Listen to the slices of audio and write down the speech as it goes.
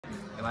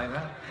You like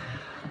that?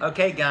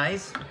 Okay,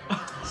 guys.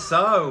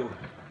 So,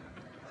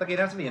 it's okay, you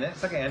don't have to be in it.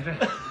 It's okay, Andrew.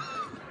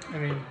 I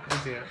mean,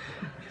 it's here.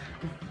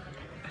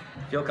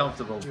 Feel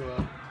comfortable. You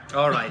are.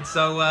 All right,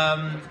 so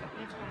I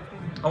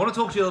want to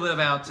talk to you a little bit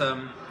about,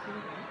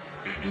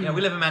 you know, we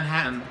live in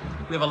Manhattan.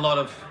 We have a lot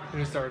of... Can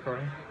you start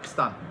recording? It's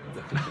done.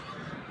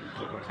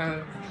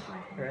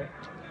 Right.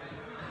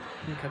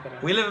 You cut that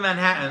out. We live in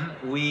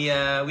Manhattan. We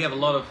have a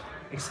lot of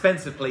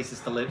expensive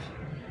places to live.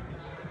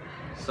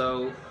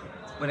 So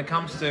when it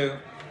comes to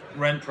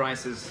rent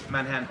prices,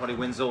 Manhattan probably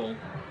wins all.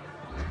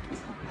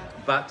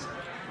 But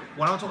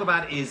what I want to talk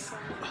about is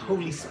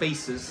holy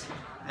spaces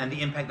and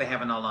the impact they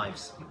have in our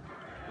lives.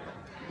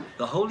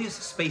 The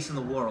holiest space in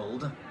the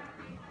world,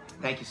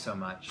 thank you so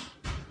much.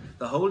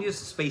 The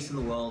holiest space in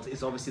the world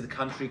is obviously the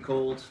country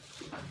called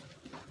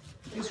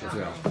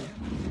Israel.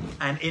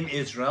 And in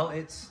Israel,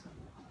 it's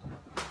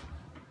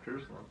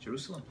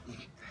Jerusalem.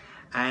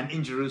 And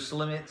in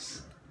Jerusalem,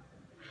 it's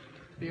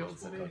The old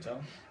city.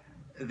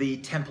 the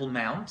Temple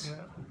Mount.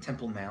 Yeah.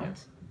 Temple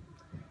Mount.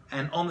 Yeah.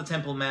 And on the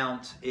Temple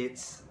Mount,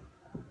 it's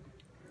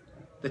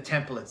the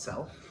temple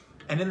itself.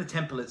 And in the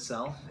temple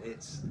itself,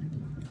 it's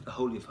the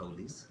Holy of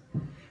Holies.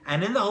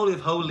 And in the Holy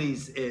of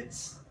Holies,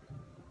 it's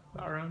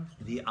Aaron.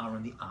 the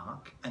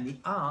Ark. And the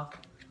Ark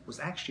was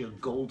actually a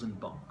golden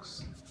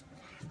box.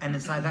 And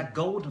inside that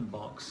golden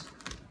box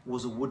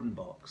was a wooden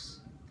box.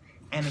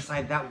 And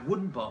inside that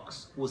wooden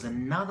box was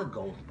another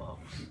gold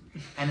box.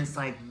 And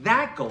inside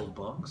that gold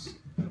box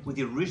were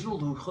the original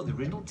luchot, the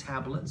original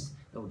tablets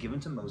that were given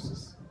to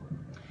Moses.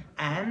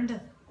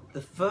 And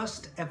the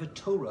first ever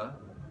Torah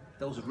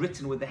that was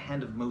written with the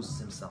hand of Moses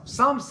himself.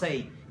 Some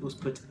say it was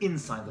put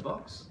inside the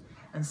box.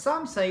 And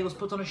some say it was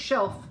put on a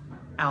shelf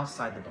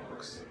outside the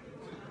box.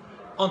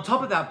 On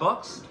top of that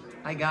box,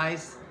 hi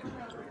guys.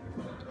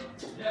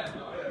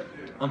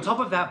 On top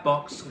of that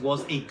box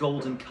was a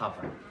golden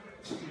cover.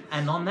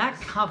 And on that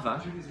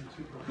cover,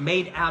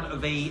 made out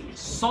of a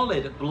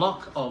solid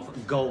block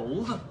of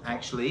gold,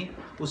 actually,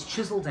 was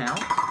chiseled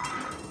out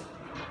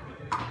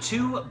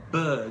two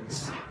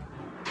birds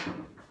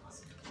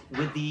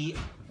with the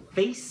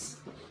face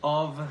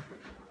of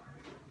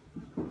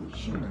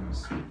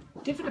humans.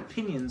 Different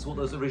opinions what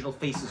those original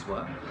faces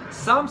were.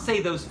 Some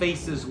say those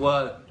faces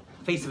were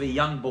the face of a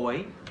young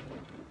boy.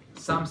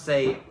 Some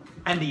say,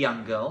 and a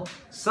young girl.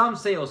 Some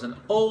say it was an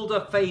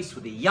older face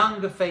with a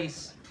younger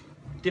face.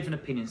 Different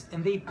opinions.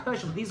 And they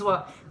Persian, these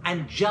were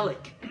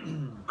angelic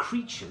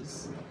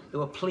creatures that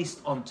were placed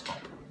on top.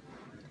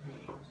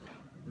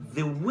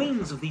 The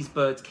wings of these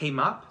birds came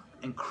up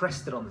and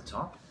crested on the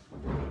top.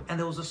 And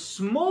there was a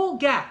small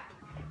gap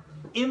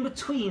in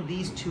between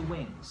these two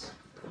wings.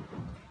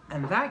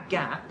 And that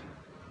gap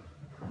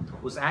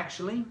was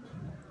actually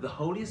the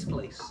holiest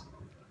place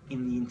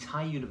in the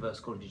entire universe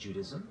according to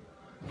Judaism.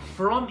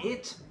 From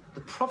it,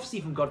 the prophecy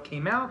from God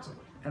came out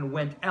and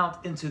went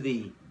out into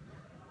the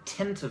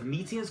tent of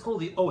meeting, it's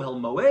called the Ohel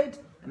Moed,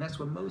 and that's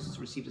where Moses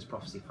received his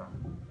prophecy from.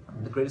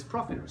 The greatest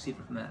prophet received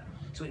it from that.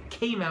 So it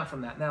came out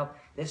from that. Now,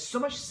 there's so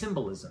much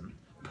symbolism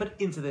put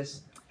into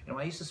this. You know,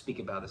 I used to speak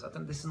about this. I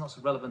think this is not so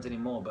relevant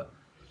anymore, but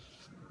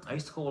I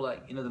used to call,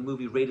 like, you know, the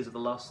movie Raiders of the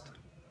Lost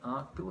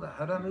Ark. People that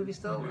heard that movie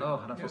still?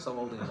 Oh, I don't feel so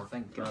old anymore,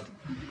 thank God.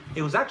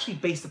 It was actually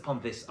based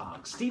upon this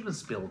ark. Steven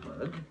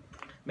Spielberg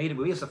made a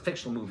movie. It's a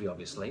fictional movie,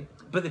 obviously,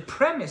 but the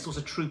premise was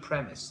a true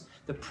premise.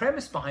 The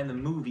premise behind the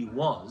movie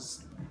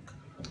was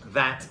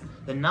that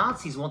the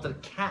Nazis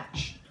wanted to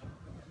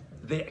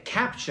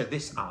capture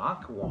this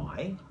ark.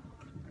 Why?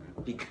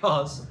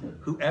 Because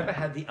whoever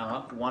had the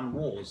ark won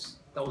wars.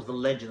 That was the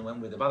legend that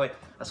went with it. By the way,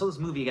 I saw this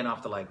movie again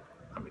after like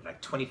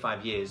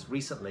 25 years.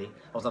 Recently,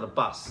 I was on a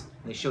bus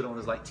and they showed it on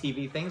those like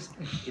TV things.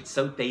 It's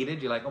so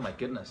dated. You're like, oh my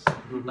goodness.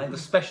 Like the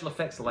special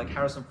effects are like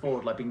Harrison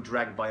Ford like being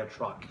dragged by a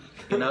truck.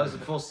 You know, it's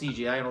full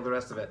CGI and all the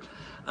rest of it.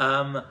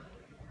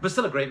 But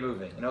still a great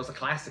movie. You know, it's a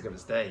classic of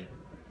its day.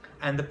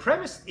 And the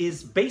premise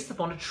is based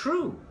upon a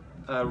true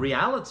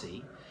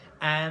reality.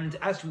 And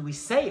as we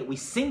say it, we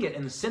sing it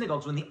in the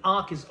synagogues when the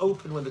ark is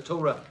open, when the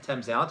Torah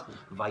comes out.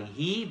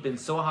 Vayhi bin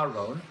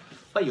Soharon,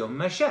 Vayom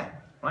Moshe.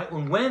 Right?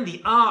 When the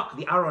ark,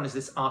 the Aaron is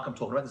this ark I'm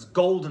talking about, this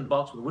golden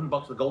box, with a wooden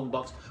box, with a golden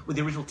box, with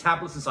the original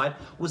tablets inside,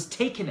 was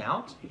taken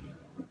out.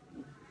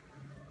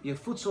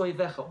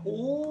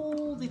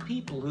 All the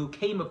people who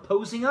came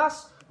opposing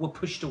us were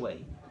pushed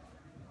away.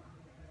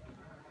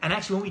 And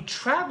actually, when we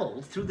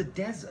traveled through the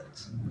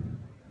desert,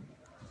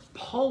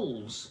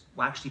 poles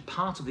were actually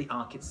part of the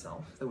ark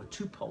itself. There were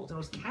two poles, and it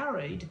was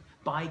carried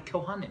by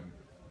Kohanim,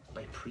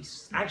 by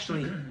priests.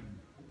 Actually,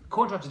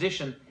 according to our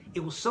tradition,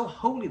 it was so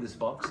holy, this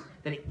box,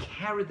 that it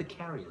carried the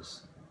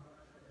carriers.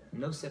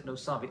 No set, no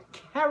sav. It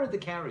carried the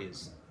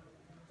carriers.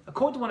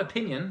 According to one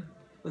opinion,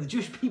 when the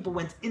Jewish people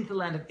went into the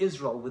land of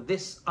Israel with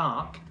this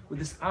ark, with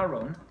this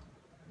Aaron,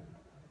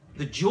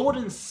 the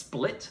Jordan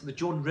split, the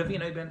Jordan River, you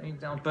know, you went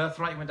down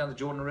Birthright, you went down the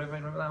Jordan River, you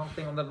remember that whole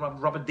thing on the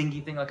rubber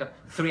dinghy thing, like a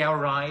 3-hour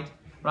ride?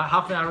 Right,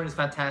 half an hour is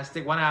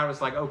fantastic, 1 hour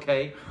is like,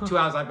 okay, 2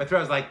 hours, like, by 3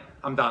 hours, like,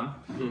 I'm done.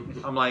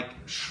 I'm like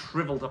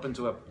shriveled up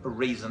into a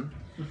raisin.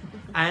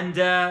 And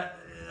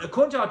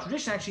according to our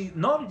tradition, actually,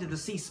 not only did the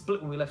sea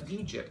split when we left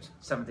Egypt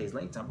 7 days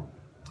later,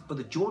 but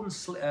the Jordan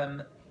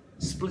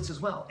splits as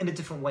well in a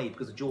different way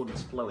because the Jordan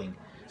is flowing.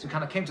 So it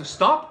kind of came to a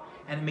stop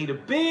and it made a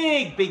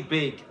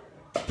big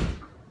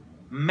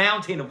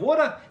mountain of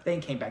water, then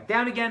came back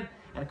down again.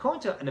 And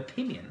according to an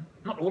opinion,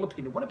 not all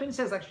opinion, one opinion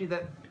says actually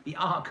that the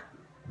ark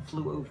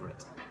flew over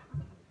it.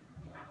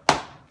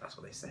 That's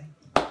what they say.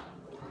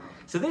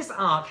 So this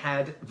ark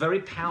had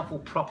very powerful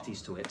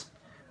properties to it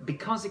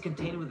because it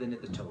contained within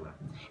it the Torah.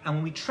 And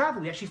when we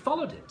traveled, we actually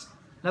followed it.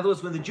 In other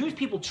words, when the Jewish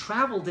people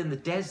traveled in the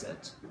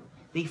desert,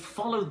 they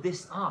followed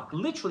this ark.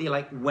 Literally,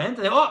 like, went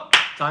and they, oh,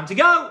 time to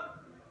go!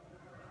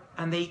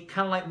 And they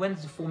kind of like went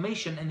into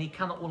formation and they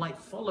kind of all like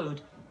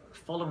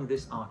following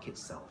this ark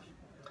itself.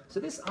 So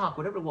this ark,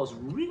 whatever it was,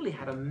 really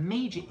had a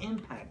major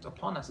impact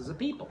upon us as a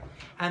people.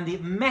 And the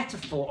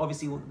metaphor,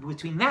 obviously,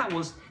 between that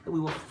was that we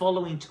were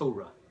following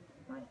Torah.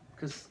 Right?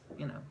 Because,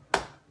 you know,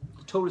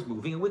 the Torah is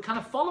moving and we're kind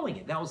of following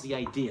it. That was the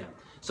idea.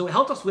 So it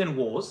helped us win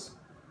wars.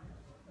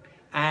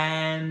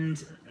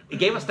 And it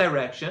gave us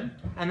direction.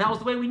 And that was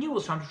the way we knew it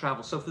was time to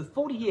travel. So for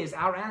 40 years,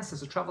 our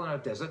ancestors traveled in our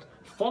desert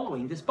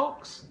following this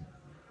box.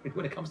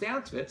 When it comes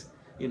down to it,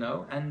 you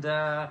know. And,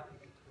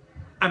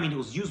 I mean, it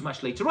was used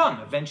much later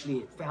on. Eventually,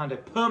 it found a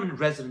permanent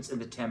residence in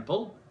the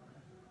temple.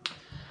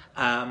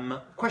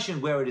 Question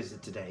where it is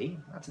today.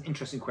 That's an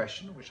interesting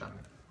question, which I'm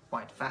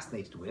quite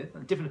fascinated with.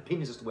 And different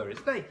opinions as to where it is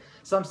today.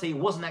 Some say it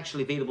wasn't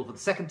actually available for the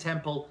second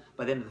temple.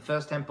 By the end of the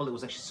first temple, it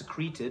was actually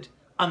secreted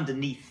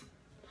underneath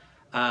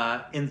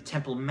in the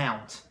temple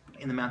mount,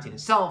 in the mountain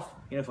itself.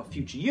 You know, for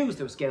future use,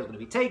 they were scared it was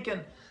going to be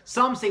taken.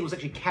 Some say it was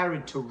actually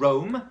carried to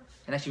Rome.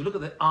 And actually, if you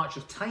look at the Arch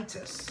of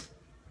Titus,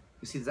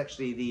 you see there's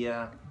actually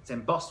the, it's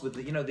embossed with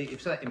the, you know, you've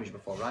seen that image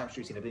before, right? I'm sure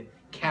you've seen it, been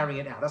carrying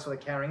it out. That's what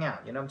they're carrying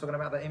out. You know, I'm talking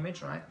about that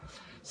image, right?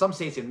 Some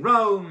say it's in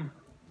Rome.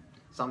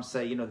 Some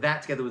say, you know,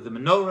 that together with the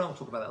menorah, we'll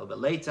talk about that a little bit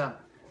later,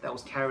 that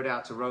was carried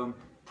out to Rome.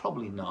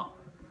 Probably not.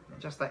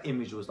 Just that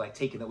image was like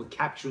taken, that we're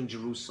capturing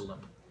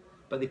Jerusalem.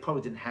 But they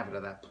probably didn't have it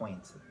at that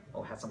point,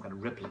 or had some kind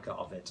of replica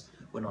of it.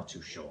 We're not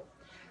too sure.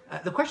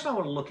 The question I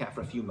want to look at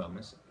for a few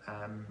moments,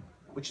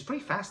 which is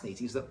pretty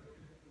fascinating, is that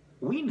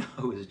we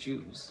know as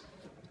Jews,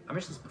 I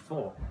mentioned this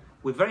before,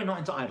 we're very not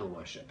into idol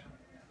worship,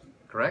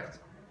 correct?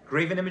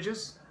 Graven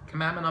images,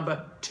 commandment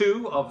number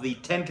 2 of the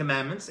 10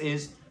 commandments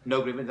is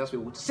no graven. That's why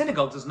we go to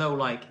synagogues. There's no,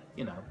 like,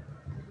 you know,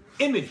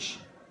 image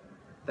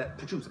that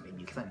protrudes. I mean,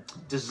 you can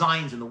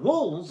designs in the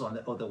walls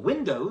or the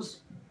windows,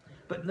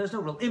 but there's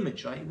no real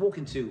image, right? You walk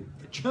into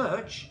the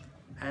church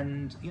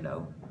and, you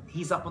know,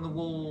 he's up on the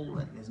wall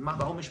and there's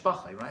the whole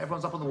mishpacha, right?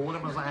 Everyone's up on the wall,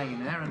 everyone's like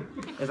hanging there, and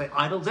there's like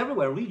idols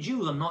everywhere. We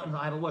Jews are not into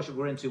idol worship.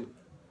 We're into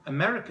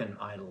American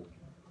idol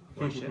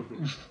worship,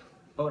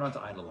 but we're not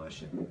into idol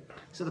worship.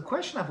 So the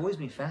question I've always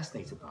been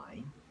fascinated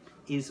by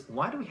is,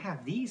 why do we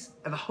have these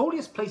at the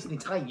holiest place in the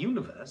entire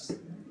universe,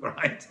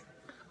 right?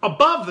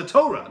 Above the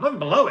Torah, not even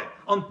below it,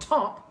 on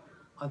top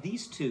are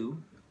these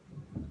two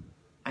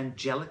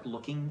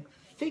angelic-looking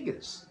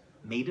figures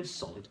made of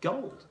solid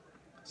gold.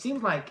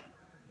 Seems like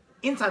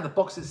inside the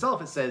box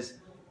itself it says,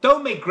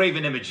 don't make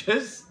graven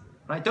images,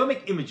 right? Don't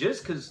make images,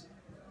 because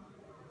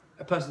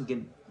a person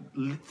can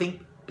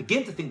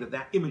begin to think that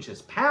that image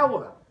has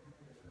power.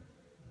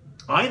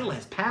 Idol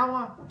has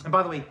power. And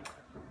by the way,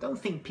 don't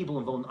think people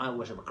involved in idol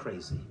worship are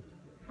crazy,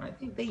 right?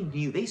 They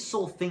knew, they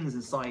saw things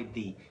inside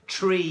the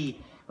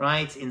tree,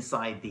 right?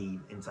 Inside the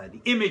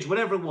image,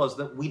 whatever it was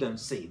that we don't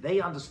see. They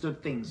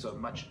understood things so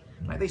much,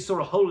 right? They saw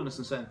a holiness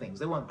in certain things.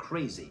 They weren't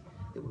crazy.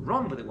 They were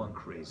wrong, but they weren't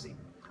crazy.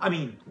 I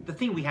mean, the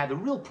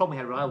real problem we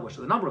had with idol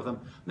worship, the number of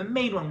them, the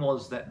main one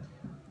was that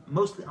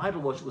most of the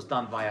idol worship was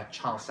done via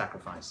child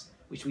sacrifice,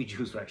 which we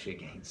Jews were actually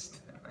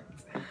against.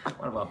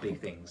 One of our big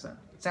things.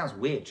 It sounds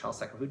weird, child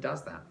sacrifice. Who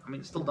does that? I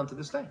mean, it's still done to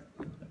this day.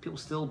 People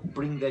still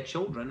bring their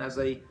children as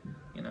a,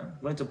 you know,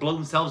 willing to blow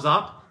themselves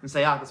up and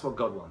say, that's what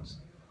God wants.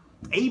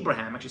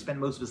 Abraham actually spent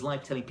most of his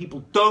life telling people,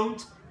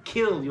 don't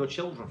kill your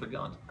children for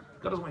God.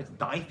 God doesn't want you to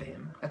die for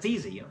him. That's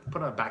easy, you know.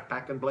 Put on a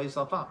backpack and blow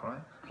yourself up,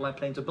 right? Fly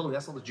plane to a building.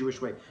 That's not the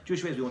Jewish way.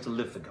 Jewish way is we want to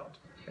live for God.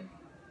 Okay?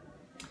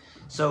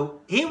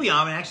 So here we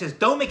are, and it actually says,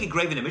 don't make a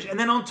graven image, and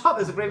then on top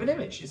there's a graven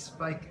image. It's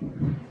like,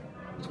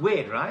 it's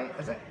weird, right?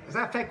 Is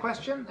that a fair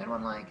question?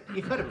 Anyone like,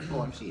 you've heard it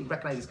before, I'm sure you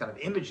recognize these kind of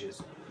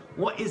images.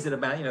 What is it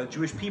about, you know,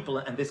 Jewish people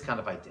and this kind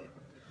of idea?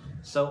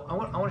 So I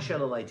want to share a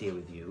little idea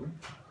with you,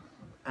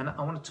 and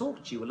I want to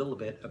talk to you a little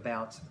bit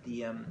about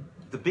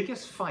the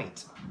biggest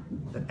fight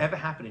that ever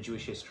happened in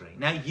Jewish history.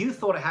 Now, you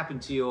thought it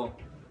happened to your,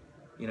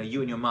 you know,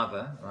 you and your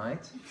mother,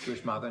 right?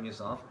 Jewish mother and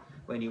yourself,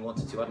 when you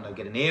wanted to, I don't know,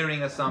 get an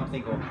earring or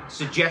something, or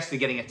suggested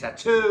getting a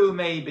tattoo,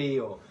 maybe,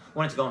 or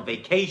wanted to go on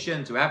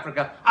vacation to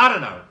Africa, I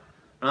don't know,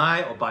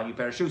 right? Or buy a new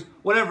pair of shoes,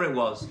 whatever it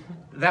was.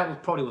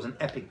 That probably was an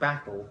epic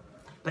battle,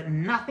 but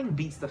nothing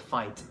beats the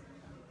fight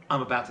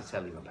I'm about to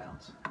tell you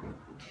about.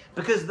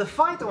 Because the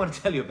fight I want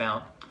to tell you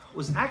about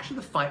was actually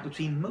the fight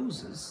between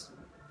Moses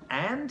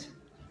and,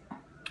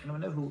 anyone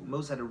know who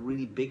Moses had a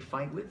really big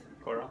fight with?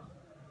 Korah.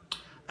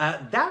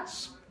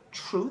 That's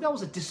true. That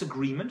was a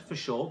disagreement for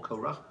sure,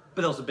 Korah,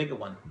 but there was a bigger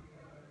one.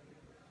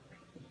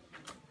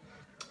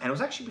 And it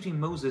was actually between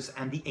Moses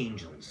and the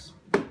angels,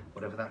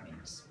 whatever that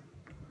means.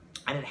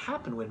 And it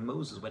happened when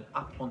Moses went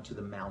up onto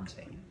the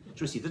mountain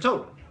to receive the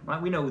Torah.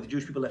 Right? We know the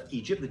Jewish people left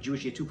Egypt, the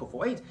Jewish year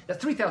 2448.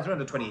 That's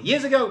 3,328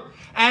 years ago.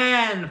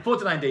 And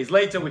 49 days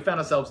later, we found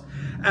ourselves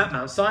at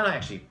Mount Sinai.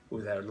 Actually, we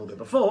were there a little bit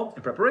before,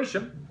 in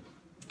preparation,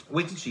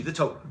 waiting to receive the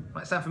Torah.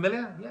 Right? Sound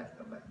familiar? Yeah?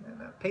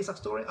 Pesach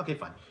story? Okay,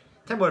 fine.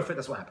 10 word for it,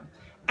 that's what happened.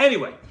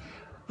 Anyway,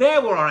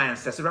 there were our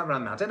ancestors right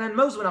around the mountain, and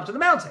Moses went up to the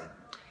mountain.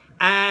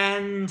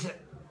 And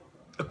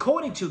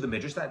according to the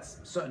Midrash, that's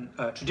certain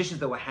traditions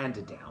that were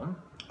handed down,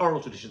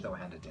 oral traditions that were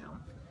handed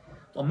down.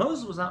 While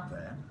Moses was up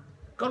there,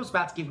 God was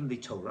about to give him the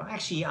Torah.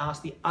 Actually, he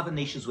asked the other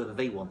nations whether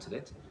they wanted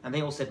it, and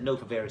they all said no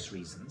for various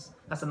reasons.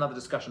 That's another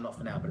discussion, not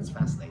for now, but it's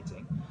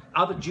fascinating.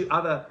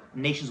 Other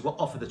nations were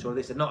offered the Torah.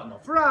 They said,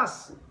 not for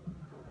us.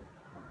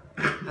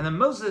 And then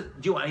Moses,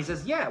 do you want? And he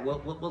says, yeah,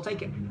 we'll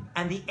take it.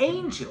 And the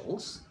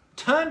angels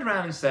turned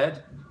around and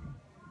said,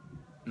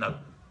 no,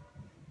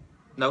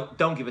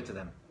 don't give it to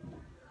them.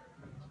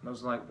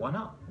 Moses was like, why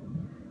not?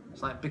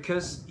 It's like,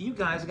 because you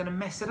guys are going to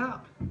mess it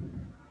up.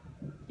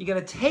 You're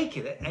going to take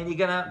it and you're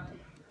going to,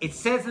 it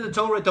says in the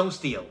Torah, don't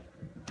steal.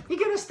 You're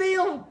going to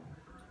steal.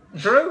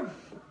 True?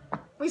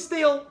 We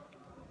steal.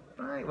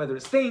 Right? Whether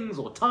it's things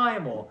or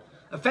time or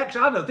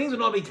affection, I don't know, things we're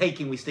not be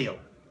taking, we steal.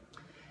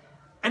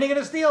 And you're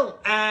going to steal.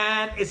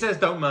 And it says,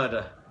 don't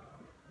murder.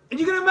 And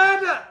you're going to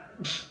murder.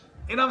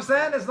 You know what I'm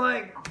saying? It's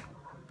like,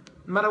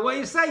 no matter what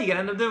you say, you're going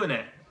to end up doing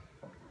it.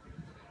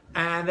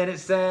 And then it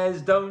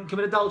says, don't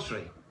commit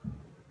adultery.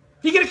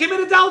 You're going to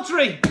commit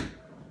adultery.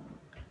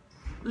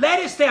 Let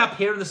it stay up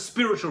here in the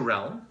spiritual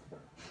realm.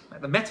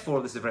 The metaphor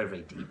of this is very,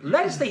 very deep.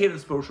 Let it stay here in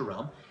the spiritual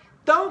realm.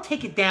 Don't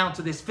take it down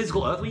to this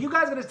physical earth where you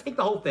guys are going to take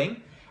the whole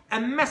thing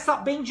and mess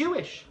up being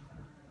Jewish.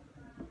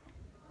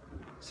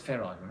 It's a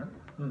fair argument.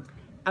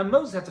 And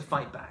Moses had to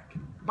fight back.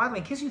 By the way,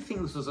 in case you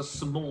think this was a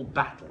small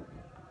battle,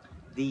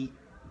 the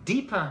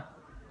deeper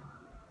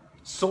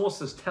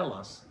sources tell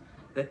us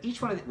that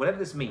each one of whatever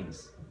this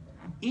means,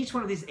 each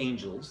one of these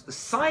angels, the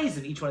size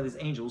of each one of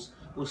these angels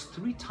was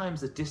 3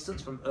 times the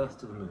distance from Earth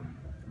to the moon.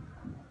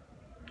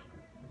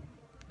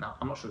 Now,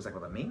 I'm not sure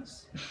exactly what that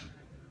means,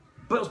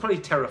 but it was probably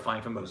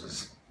terrifying for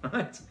Moses,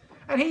 right?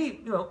 And he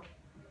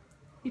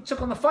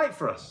took on the fight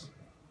for us.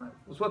 Right?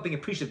 It was worth being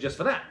appreciative just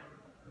for that.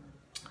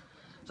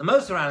 So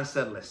Moses around and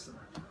said, listen,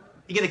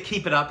 you're going to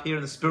keep it up here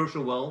in the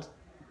spiritual world?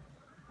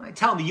 Right?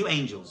 Tell me, you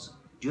angels,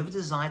 do you have a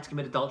desire to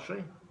commit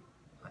adultery?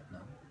 Like, no.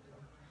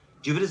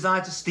 Do you have a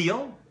desire to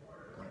steal?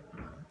 Like,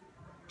 no.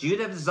 Do you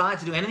have a desire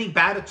to do anything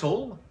bad at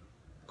all?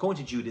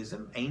 According to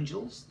Judaism,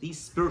 angels, these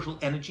spiritual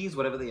energies,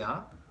 whatever they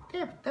are,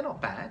 they're not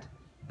bad,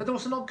 but they're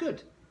also not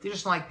good. They're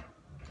just like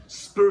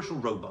spiritual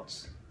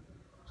robots.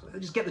 So they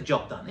just get the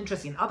job done.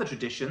 Interesting, in other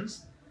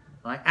traditions,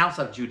 right,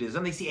 outside of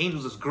Judaism, they see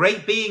angels as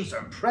great beings, so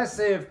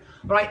impressive.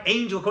 Right,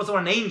 angel, of course, they're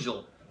an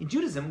angel. In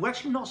Judaism, we're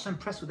actually not so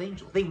impressed with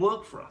angels. They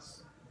work for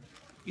us.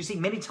 You see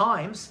many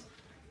times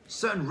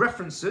certain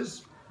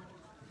references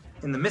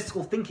in the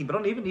mystical thinking, but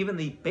not even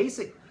the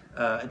basic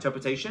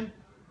interpretation.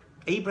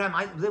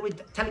 Abraham, they were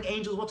telling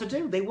angels what to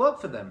do. They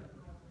work for them.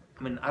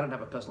 I mean, I don't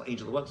have a personal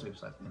angel that works for me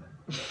besides,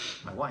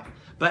 my wife.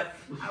 But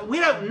we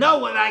don't know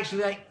what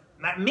actually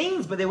that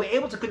means, but they were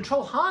able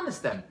to harness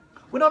them.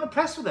 We're not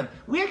impressed with them.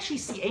 We actually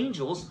see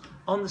angels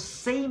on the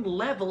same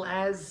level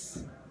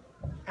as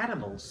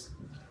animals.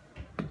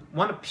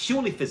 One are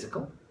purely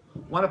physical,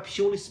 one are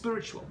purely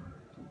spiritual.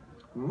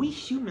 We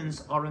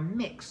humans are a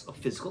mix of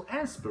physical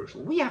and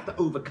spiritual. We have to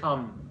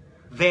overcome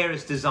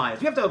various desires.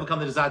 We have to overcome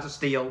the desire to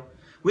steal.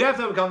 We have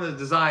to overcome the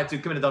desire to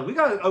commit adultery. We've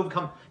got to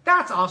overcome,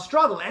 that's our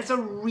struggle. It's a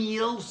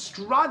real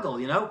struggle,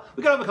 We've got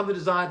to overcome the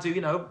desire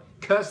to,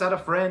 curse out a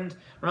friend,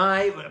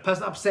 right? A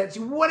person upsets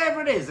you,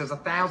 whatever it is. There's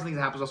 1,000 things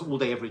that happen to us all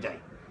day, every day.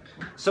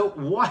 So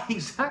why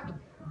exactly?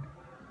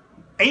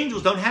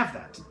 Angels don't have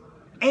that.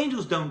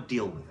 Angels don't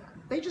deal with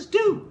that. They just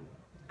do.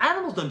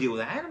 Animals don't deal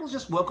with that. Animals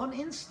just work on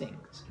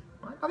instinct.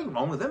 Right? Nothing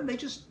wrong with them. They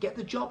just get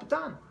the job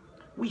done.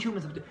 We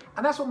humans have to do.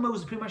 And that's what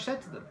Moses pretty much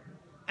said to them.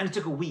 And it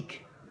took a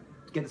week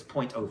to get this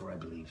point over, I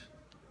believe.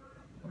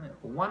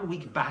 A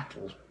 1-week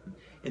battle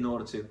in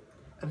order to...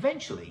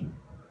 Eventually,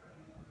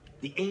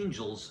 the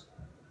angels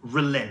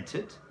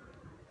relented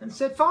and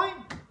said,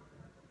 fine.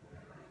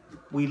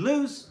 We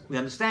lose. We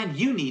understand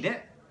you need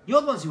it.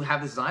 You're the ones who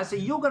have this desire, so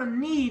you're going to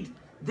need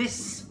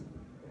this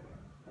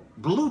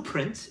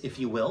blueprint, if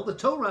you will, the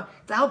Torah,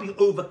 to help you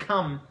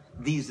overcome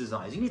these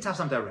desires. You need to have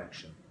some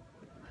direction.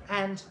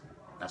 And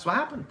that's what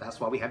happened. That's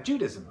why we have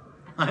Judaism,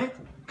 right?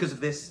 Because of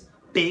this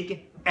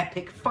big,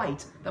 epic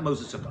fight that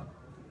Moses took on.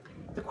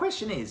 The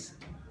question is,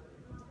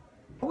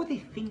 what were they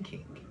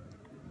thinking?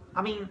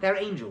 I mean, they're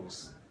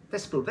angels. They're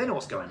spiritual. They know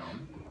what's going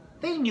on.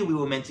 They knew we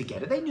were meant to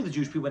get it. They knew the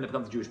Jewish people were going to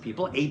become the Jewish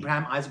people.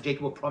 Abraham, Isaac,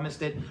 Jacob were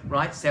promised it,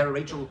 right? Sarah,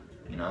 Rachel,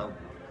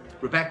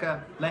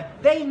 Rebecca.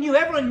 They knew,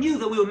 everyone knew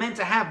that we were meant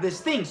to have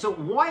this thing. So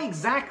why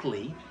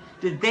exactly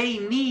did they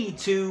need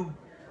to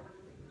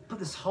put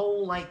this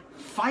whole,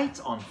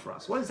 fight on for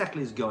us? What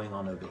exactly is going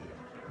on over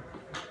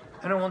here?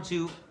 I don't want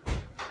to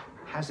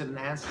hazard an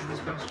answer to this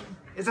question.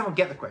 Does everyone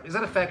get the question? Is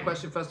that a fair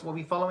question, first of all? Are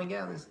we following?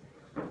 Yeah, there's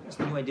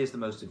new ideas to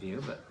most of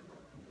you, but...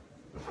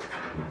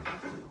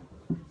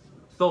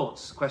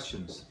 Thoughts,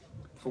 questions,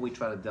 before we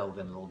try to delve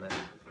in a little bit.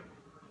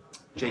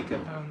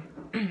 Jacob.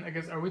 I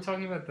guess, are we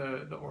talking about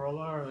the oral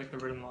law or like the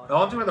written law? Oh,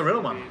 I'm talking about the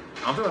real one.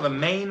 I'm talking about the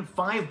main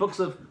 5 books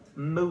of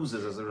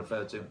Moses, as they're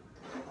referred to.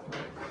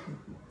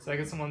 So I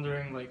guess I'm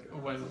wondering, like,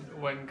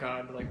 when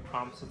God like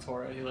prompts the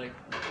Torah, he like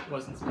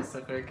wasn't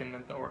specific, and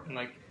meant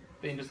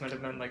the angels might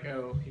have meant like,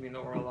 oh, you mean the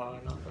oral law,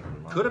 and not the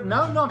written law. Could have.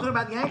 No, I'm talking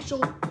about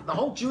the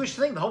whole Jewish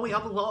thing, the whole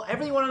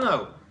everything you want to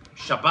know.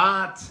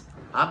 Shabbat,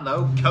 I don't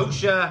know,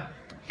 kosher,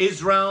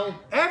 Israel,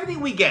 everything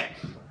we get.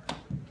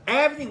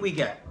 Everything we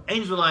get.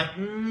 Angels were like,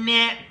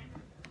 nah.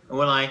 And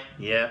we're like,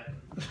 yeah.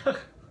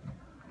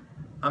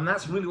 And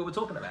that's really what we're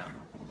talking about.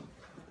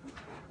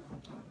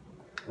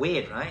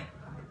 Weird, right?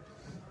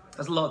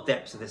 There's a lot of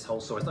depth to this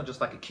whole story. It's not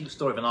just like a cute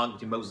story of an argument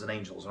between Moses and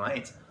angels, right?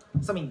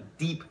 It's something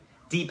deep,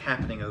 deep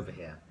happening over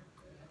here.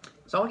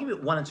 So I'll give you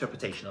one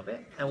interpretation of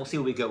it, and we'll see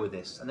where we go with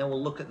this. And then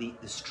we'll look at the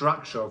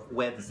structure of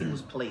where the thing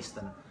was placed,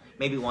 and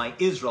maybe why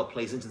Israel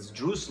plays into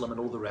Jerusalem and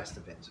all the rest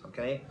of it,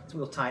 okay? So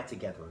we'll tie it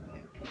together in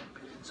here.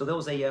 So there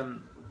was a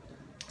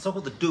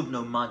someone called the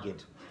Dubno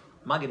Maggid.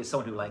 Maggid is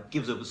someone who like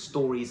gives over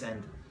stories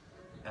and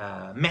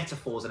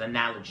metaphors and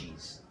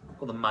analogies.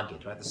 Called the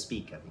Maggid, right? The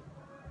speaker.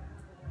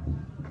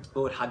 The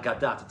word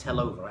Haggadah, to tell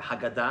over. Right?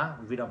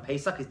 Haggadah, we read on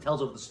Pesach, he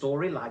tells over the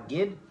story,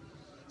 Laggid.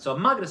 So a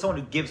Maggid is someone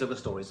who gives over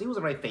stories. He was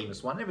a very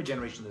famous one. Every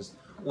generation there's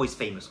always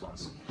famous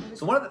ones.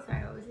 So one of the...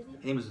 Sorry, what was his name?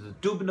 His name was the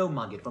Dubno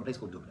Maggid from a place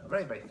called Dubno.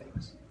 Very, very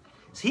famous.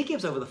 So he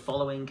gives over the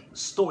following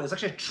story. It's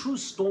actually a true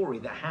story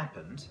that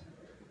happened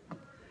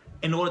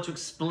in order to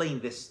explain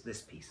this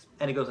piece.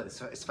 And it goes like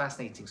this. It's a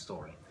fascinating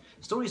story.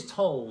 The story is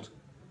told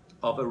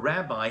of a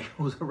rabbi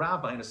who was a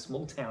rabbi in a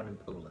small town in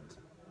Poland.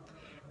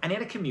 And he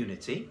had a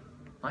community,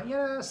 like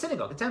a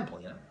synagogue, a temple,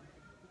 you know.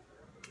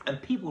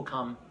 And people would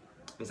come,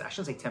 I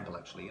shouldn't say temple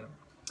actually, you know.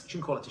 You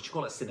should call it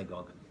a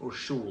synagogue or a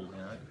shul, you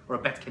know, or a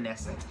Bet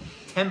Knesset.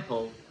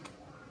 Temple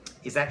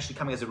is actually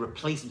coming as a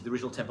replacement to the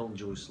original temple in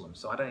Jerusalem.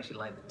 So I don't actually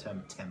like the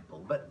term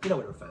temple, but you know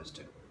what it refers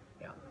to.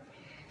 Yeah.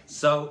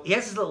 So he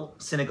has this little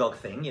synagogue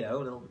thing, you know,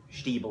 a little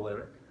shtibel,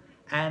 whatever.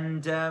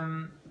 And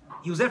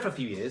he was there for a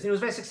few years, and he was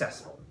very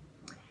successful.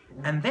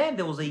 And then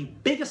there was a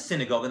bigger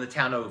synagogue in the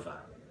town over,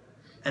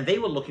 and they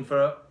were looking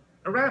for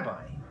a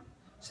rabbi.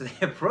 So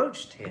they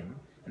approached him,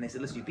 and they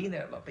said, listen, you've been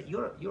there a lot, but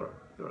you're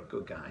a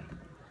good guy.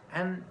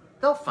 And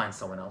they'll find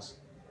someone else.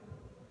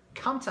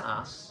 Come to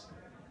us,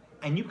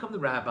 and you become the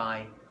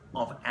rabbi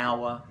of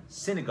our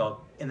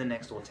synagogue in the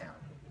next door town.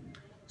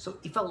 So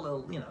he felt a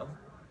little, you know,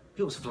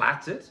 he was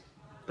flattered,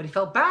 but he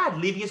felt bad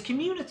leaving his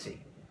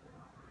community.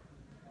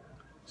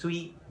 So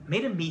he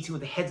made a meeting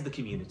with the heads of the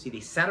community. They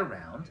sat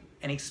around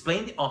and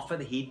explained the offer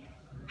that he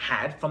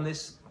had from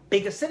this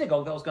bigger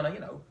synagogue that was going to,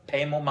 you know,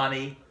 pay him more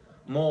money,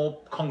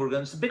 more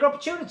congregants, a bigger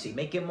opportunity,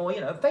 make him more,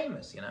 you know,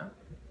 famous, you know.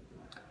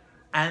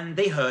 And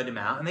they heard him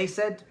out and they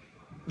said,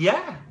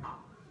 yeah,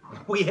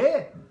 we're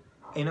here.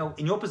 You know,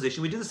 in your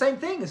position, we do the same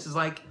thing. This is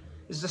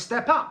a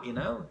step up, you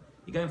know.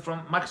 You're going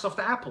from Microsoft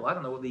to Apple. I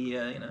don't know what the,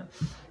 you know,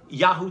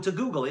 Yahoo to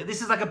Google.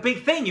 This is like a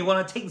big thing. You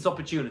want to take this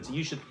opportunity.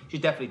 You should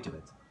definitely do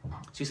it.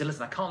 So he said,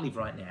 listen, I can't leave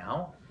right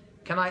now.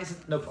 Can I? He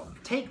said, no problem.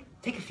 Take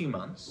a few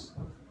months,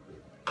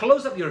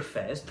 close up your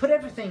affairs, put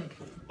everything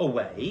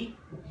away,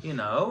 you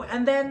know,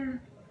 and then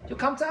you'll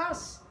come to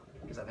us.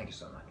 He said, thank you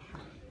so much.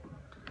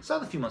 So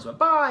the few months went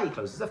by, he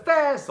closed his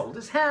affairs, sold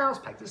his house,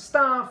 packed his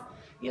stuff,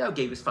 you know,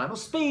 gave his final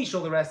speech,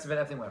 all the rest of it,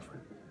 everything went for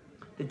him.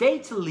 The day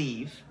to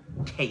leave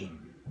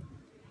came,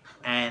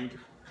 and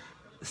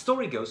the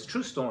story goes,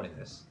 true story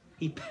this,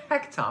 he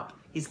packed up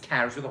his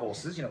carriage with the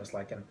horses, you know, it's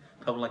like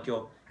probably like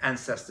your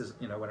ancestors,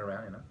 you know, went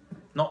around, you know,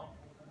 not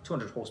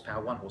 200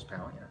 horsepower, 1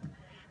 horsepower, you know.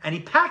 And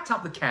he packed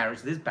up the carriage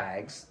with his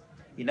bags,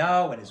 you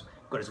know, and he's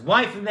got his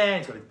wife in there,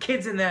 he's got his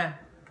kids in there,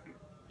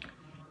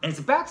 and he's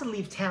about to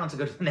leave town to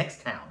go to the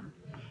next town.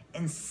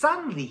 And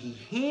suddenly he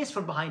hears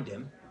from behind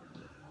him,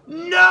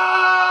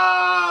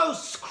 no!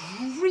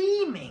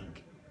 Screaming,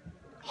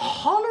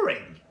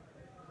 hollering.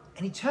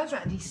 And he turns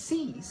around and he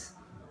sees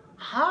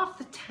half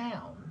the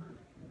town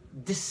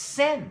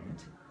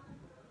descend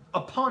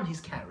upon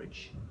his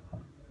carriage,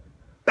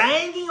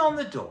 banging on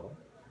the door,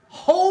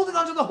 holding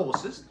onto the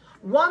horses.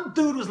 One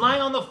dude was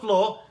lying on the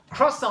floor,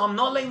 crossed arm,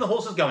 not letting the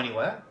horses go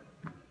anywhere.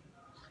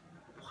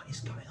 What is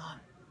going on?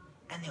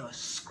 And they were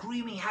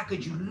screaming, how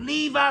could you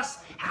leave us?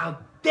 How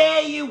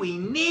dare you? We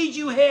need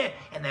you here.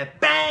 And they're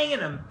banging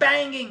and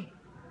banging.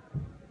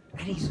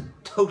 And he's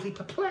totally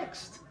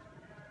perplexed.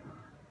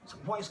 So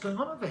what is going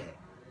on over here?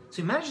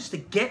 So he manages to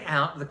get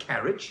out of the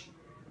carriage,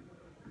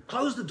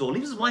 close the door,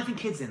 leaves his wife and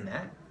kids in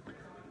there,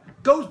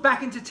 goes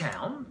back into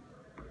town,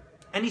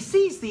 and he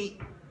sees the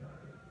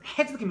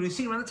heads of the community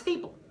sitting around the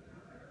table,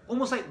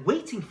 almost like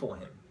waiting for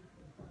him.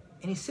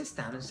 And he sits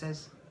down and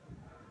says,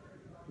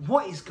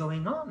 what is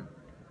going on?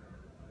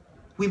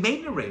 We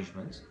made an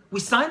arrangement, we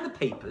signed the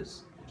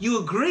papers, you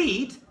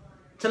agreed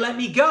to let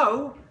me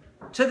go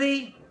to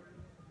the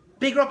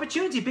bigger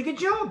opportunity, bigger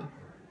job.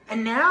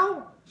 And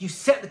now you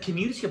set the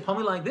community upon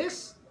me like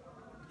this?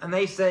 And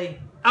they say,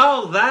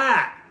 oh,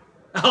 that.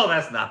 Oh,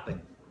 that's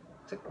nothing.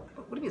 So,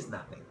 what do you mean it's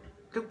nothing?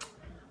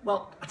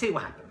 Well, I'll tell you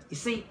what happened. You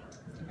see,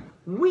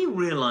 we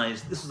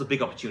realized this was a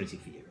big opportunity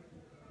for you.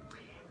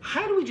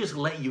 How do we just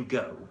let you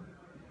go?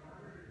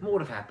 What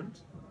would have happened?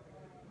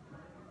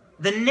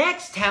 The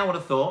next town would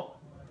have thought,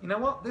 you know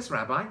what, this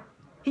rabbi,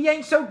 he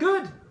ain't so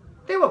good.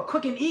 They were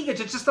quick and eager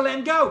just to let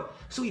him go.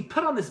 So we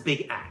put on this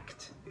big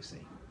act, you see.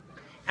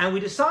 And we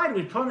decided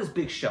we'd put on this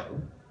big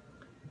show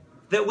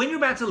that when you're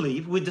about to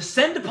leave, we'd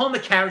descend upon the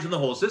carriage and the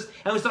horses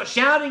and we'd start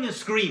shouting and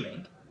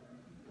screaming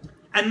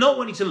and not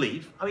wanting to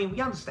leave. I mean, we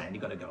understand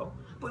you've got to go,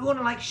 but we want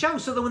to like show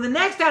so that when the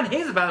next town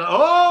hears about it,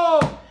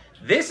 oh,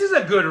 this is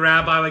a good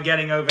rabbi we're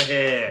getting over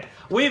here.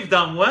 We've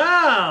done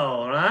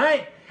well,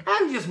 right?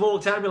 And we just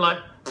walked out and be like,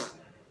 pfft.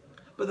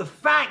 But the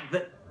fact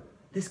that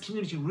this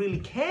community really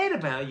cared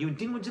about you and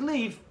didn't want to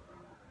leave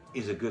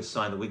is a good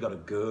sign that we got a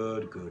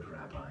good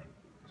rabbi.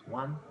 It's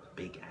one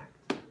big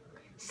act.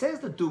 Says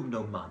the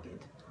Dubno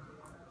Maggid,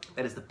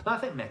 that is the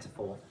perfect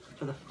metaphor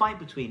for the fight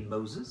between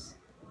Moses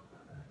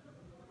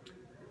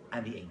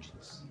and the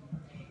angels.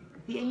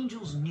 The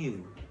angels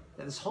knew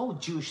that this whole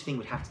Jewish thing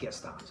would have to get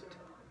started.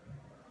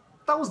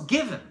 That was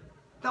given.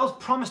 That was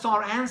promised to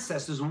our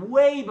ancestors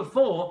way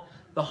before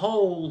the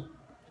whole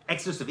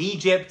Exodus of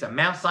Egypt and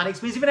Mount Sinai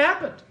experience even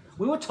happened.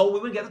 We were told we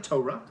would get the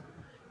Torah.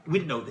 We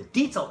didn't know the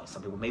details.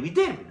 Some people maybe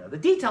did. We didn't know the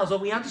details, but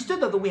we understood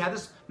that we had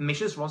this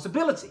mission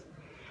responsibility.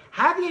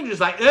 How the angels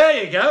like,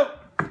 there you go.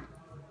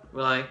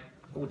 We're like,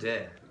 oh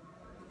dear.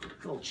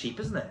 It's a little cheap,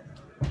 isn't it?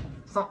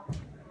 It's not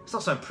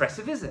so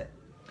impressive, is it?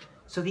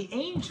 So the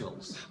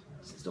angels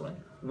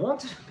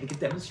wanted to make a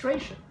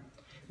demonstration.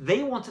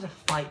 They wanted to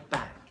fight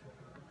back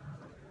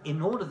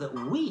in order that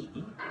we,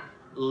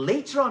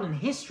 later on in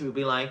history, would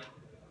be like,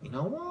 you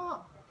know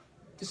what?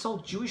 This whole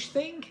Jewish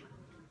thing,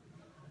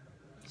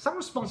 some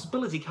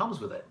responsibility comes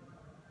with it.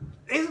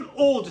 It isn't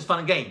all just fun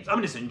and games. I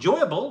mean, it's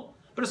enjoyable,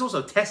 but it's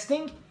also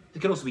testing.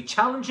 It can also be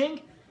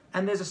challenging.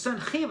 And there's a certain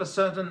chiyuv, a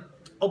certain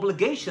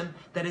obligation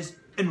that is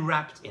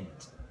enwrapped in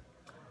it.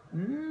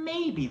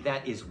 Maybe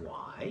that is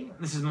why,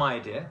 this is my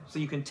idea, so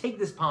you can take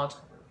this part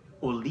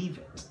or leave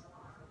it,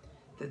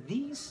 that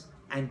these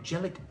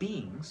angelic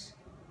beings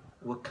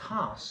were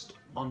cast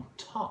on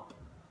top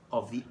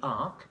of the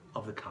Ark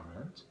of the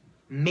Covenant,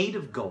 made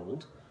of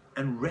gold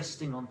and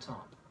resting on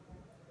top,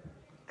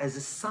 as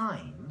a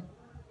sign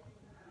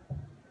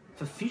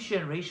for future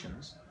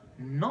generations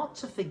not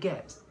to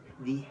forget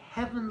the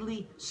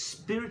heavenly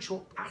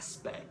spiritual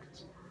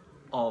aspect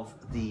of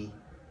the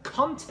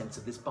contents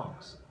of this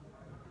box.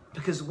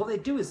 Because what they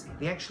do is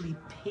they actually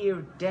peer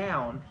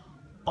down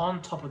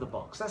on top of the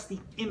box. That's the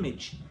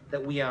image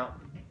that we are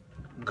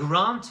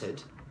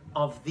granted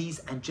of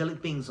these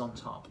angelic beings on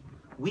top.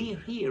 We're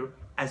here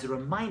as a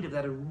reminder of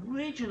that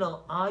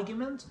original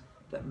argument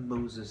that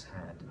Moses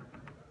had.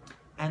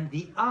 And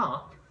the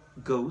ark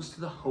goes to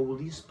the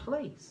holiest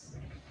place,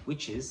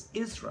 which is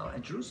Israel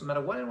and Jerusalem. No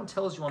matter what anyone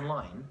tells you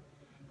online,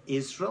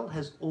 Israel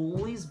has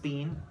always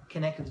been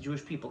connected to the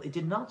Jewish people. It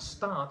did not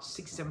start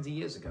 60, 70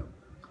 years ago.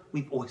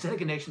 We've always had a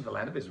connection to the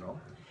land of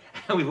Israel,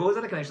 and we've always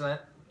had a connection to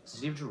the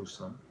city of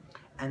Jerusalem,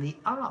 and the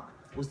ark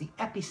was the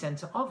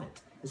epicenter of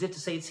it, as if to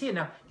say it's here.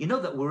 Now, you know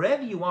that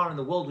wherever you are in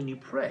the world when you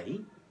pray,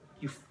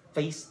 you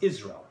face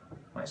Israel,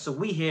 right? So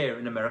we here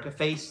in America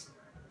face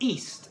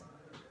east,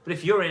 but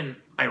if you're in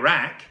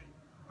Iraq,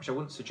 which I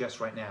wouldn't suggest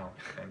right now,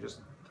 okay, just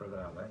throw that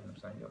out there, you know what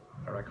I'm saying? Your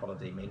Iraq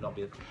holiday may not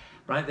be,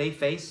 right? They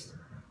face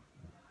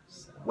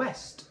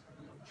west.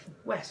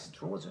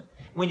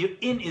 When you're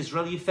in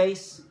Israel, you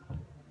face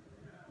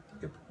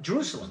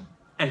Jerusalem.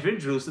 And if you're in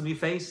Jerusalem, you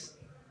face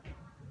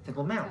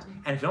Temple Mount.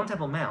 And if you're on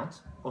Temple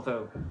Mount,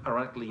 although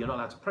ironically you're not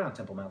allowed to pray on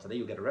Temple Mount today,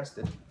 you'll get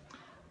arrested.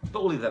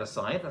 But we'll leave that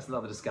aside, that's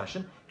another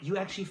discussion. You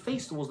actually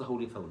face towards the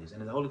Holy of Holies, and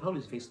in the Holy of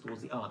Holies, you face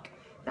towards the Ark.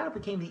 That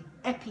became the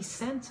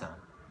epicenter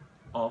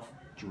of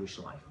Jewish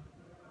life.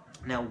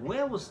 Now,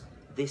 where was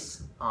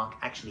this Ark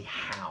actually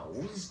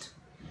housed?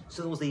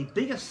 So there was the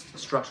biggest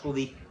structure called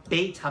the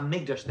Beit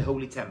HaMikdash, the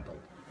Holy Temple,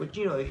 which,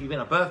 you know, if you've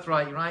been a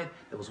birthright, right?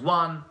 There was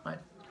one, right?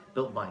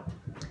 Built by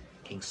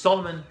King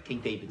Solomon, King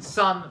David's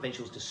son,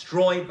 eventually was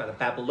destroyed by the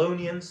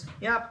Babylonians.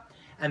 Yep.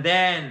 And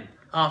then,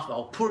 after the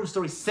whole Purim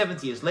story,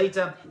 70 years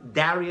later,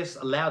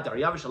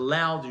 Dariavish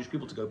allowed Jewish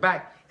people to go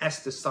back,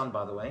 Esther's son,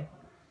 by the way,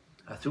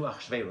 through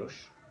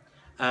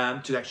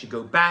Achashverosh, to actually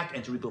go back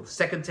and to rebuild the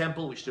second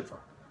temple, which took for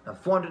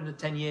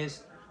 410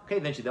 years. Okay,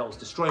 eventually that was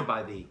destroyed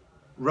by the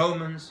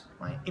Romans.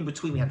 Right? In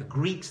between, we had the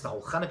Greeks, the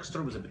whole Hanukkah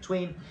story was in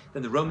between.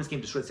 Then the Romans came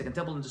to destroy the second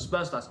temple and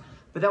dispersed us.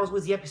 But that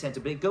was the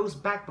epicenter. But it goes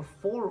back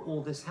before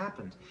all this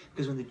happened.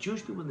 Because when the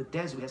Jewish people in the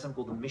desert, we had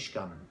something called the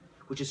Mishkan,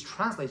 which is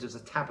translated as a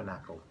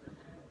tabernacle.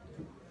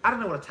 I don't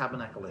know what a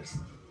tabernacle is,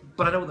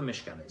 but I know what the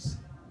Mishkan is.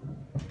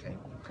 Okay?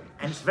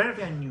 And it's very,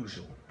 very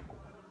unusual.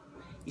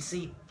 You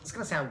see, it's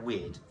going to sound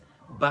weird,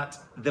 but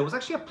there was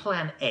actually a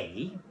plan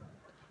A,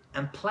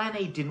 and plan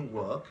A didn't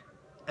work,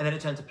 and then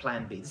it turned to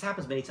plan B. This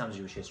happens many times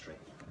in Jewish history.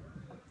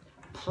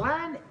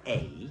 Plan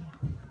A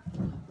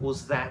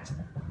was that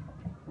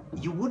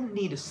you wouldn't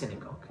need a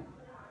synagogue.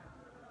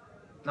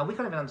 Now, we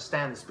can't even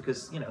understand this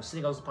because,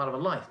 synagogues are part of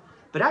our life.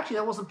 But actually,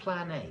 that wasn't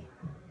plan A.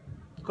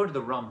 According to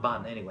the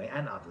Ramban, anyway,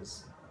 and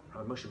others,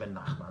 Moshe ben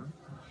Nachman,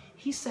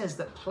 he says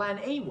that plan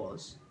A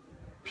was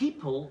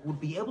people would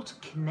be able to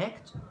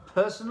connect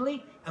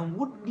personally and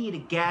wouldn't need a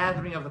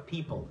gathering of the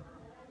people,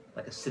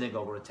 like a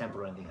synagogue or a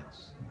temple or anything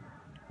else.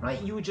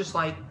 Right? You would just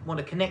want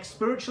to connect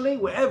spiritually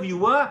wherever you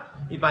were,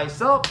 you by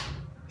yourself,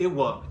 it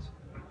worked.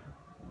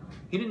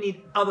 You didn't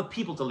need other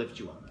people to lift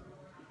you up.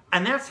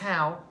 And that's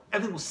how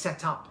everything was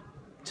set up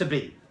to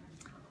be.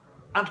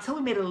 Until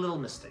we made a little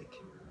mistake.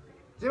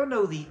 Does anyone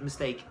know the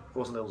mistake? It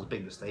wasn't that it was a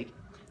big mistake.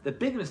 The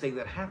big mistake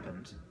that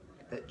happened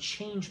that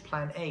changed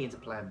plan A into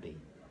plan B.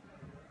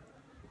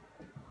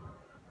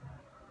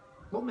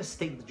 What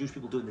mistake did the Jewish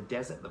people do in the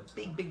desert?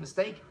 The big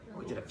mistake?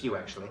 We did a few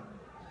actually.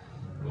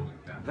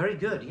 Very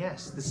good,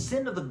 yes. The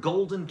sin of the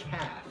golden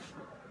calf.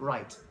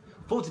 Right.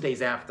 40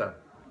 days after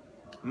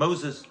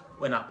Moses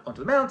went up onto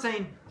the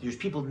mountain, the Jewish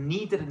people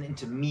needed an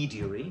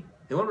intermediary.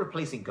 They weren't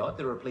replacing God,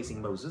 they were replacing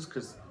Moses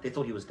because they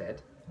thought he was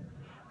dead.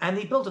 And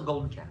they built a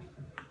golden calf.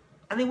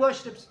 And they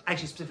worshipped it,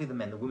 actually specifically the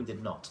men, the women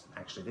did not,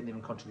 actually. They didn't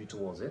even contribute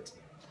towards it.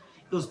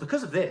 It was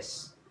because of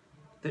this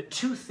that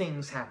two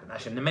things happened.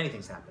 Actually, many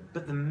things happened.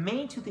 But the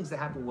main two things that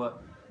happened were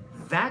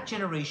that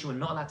generation were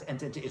not allowed to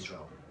enter into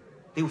Israel.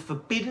 They were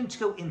forbidden to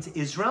go into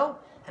Israel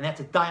and they had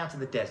to die out in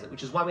the desert,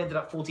 which is why we ended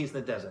up 40 years in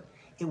the desert.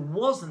 It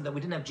wasn't that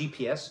we didn't have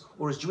GPS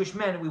or as Jewish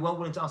men we weren't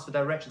willing to ask for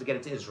direction to get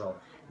into Israel.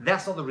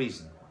 That's not the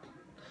reason.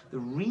 The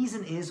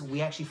reason is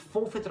we actually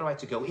forfeited the right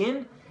to go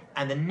in,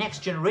 and the next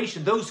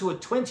generation, those who were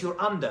 20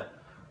 or under,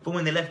 from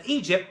when they left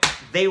Egypt,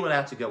 they were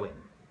allowed to go in.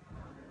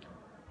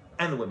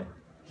 And the women.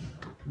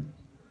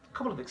 A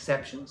couple of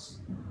exceptions.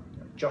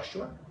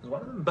 Joshua was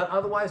one of them, but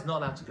otherwise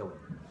not allowed to go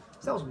in.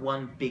 So that was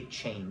one big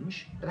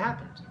change that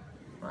happened,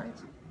 right?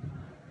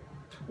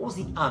 What was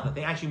the other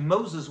thing? Actually,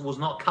 Moses was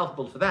not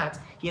culpable for that.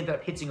 He ended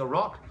up hitting a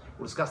rock.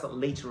 We'll discuss that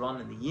later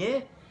on in the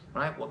year,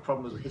 right? What the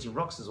problem with hitting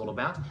rocks is all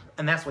about.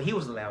 And that's why he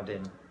was allowed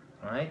in,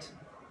 right?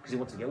 Because he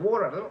wanted to get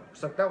water out of it.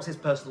 So that was his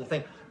personal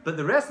thing. But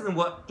the rest of them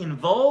were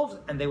involved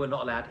and they were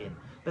not allowed in.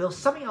 But there was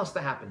something else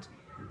that happened.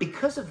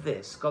 Because of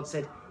this, God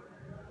said,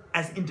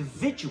 as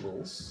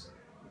individuals,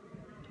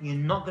 you're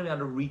not going to be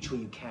able to reach where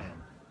you can.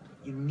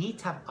 You need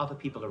to have other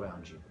people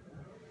around you.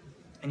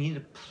 And you need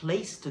a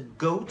place to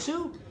go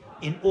to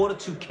in order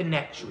to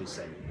connect, shall we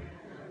say.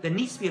 There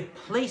needs to be a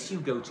place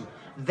you go to.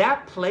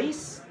 That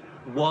place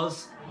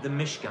was the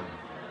Mishkan,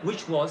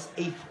 which was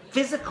a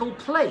physical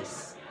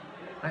place.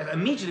 Right?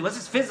 Immediately, once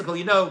it's physical,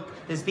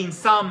 there's been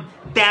some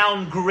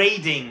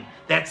downgrading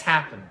that's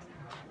happened.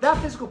 That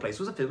physical place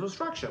was a physical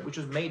structure, which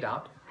was made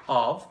up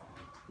of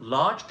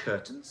large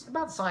curtains,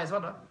 about the size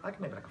of,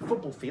 maybe like a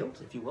football field,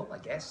 if you will, I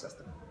guess. That's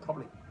the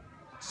probably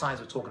size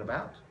we're talking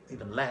about,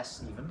 even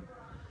less, even.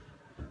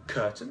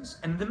 Curtains,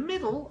 and in the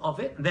middle of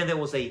it, then there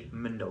was a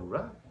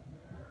menorah.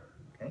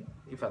 Okay,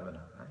 you've heard of a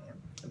menorah, yeah.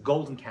 A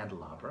golden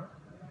candelabra.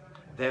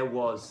 There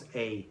was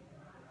a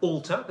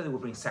altar that they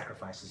would bring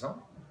sacrifices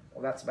on.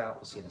 Well, that's about,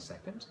 we'll see in a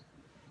second.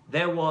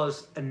 There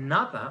was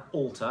another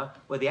altar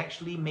where they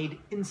actually made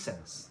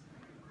incense.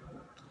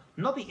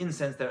 Not the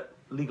incense they're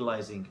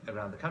legalizing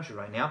around the country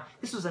right now.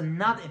 This was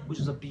another, which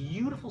was a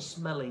beautiful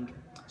smelling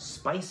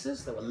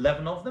spices. There were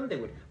 11 of them. They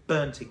would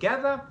burn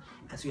together.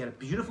 And so you had a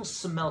beautiful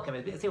smell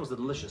coming out. I think it was a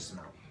delicious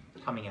smell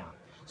coming out.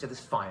 So this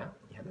fire,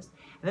 you had this.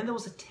 And then there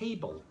was a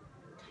table.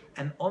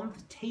 And on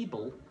the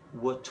table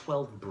were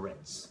 12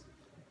 breads.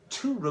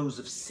 2 rows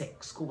of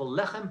 6, called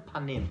the lechem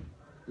panim.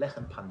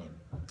 Lechem panim,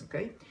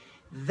 okay?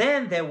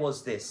 Then there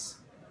was this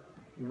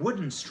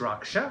wooden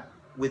structure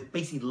with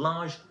basically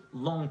large,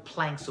 long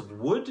planks of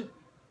wood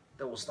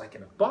that was like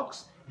in a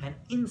box. And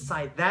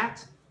inside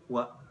that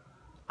were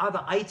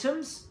other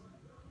items.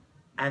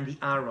 And the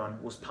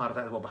Aron was part of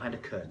that as well, behind a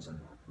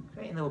curtain.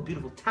 Okay? And there were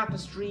beautiful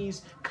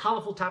tapestries,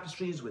 colorful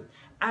tapestries with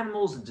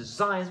animals and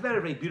designs, very,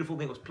 very beautiful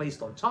thing was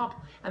placed on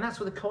top. And that's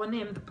where the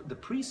Kohanim, the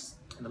priests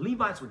and the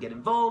Levites would get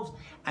involved.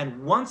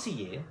 And once a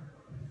year,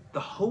 the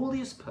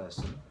holiest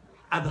person,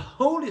 at the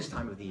holiest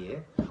time of the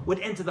year, would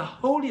enter the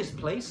holiest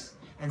place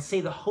and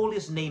say the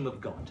holiest name of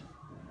God.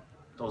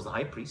 That was the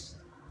high priest,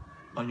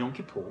 on Yom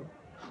Kippur,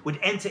 would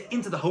enter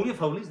into the Holy of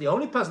Holies, the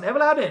only person ever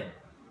allowed in,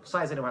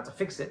 besides anyone had to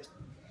fix it.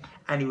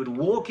 And he would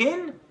walk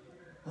in,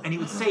 and he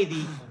would say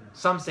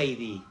some say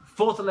the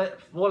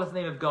four-letter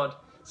name of God,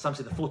 some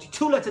say the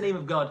 42-letter name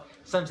of God,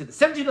 some say the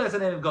 72-letter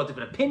name of God,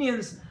 different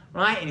opinions,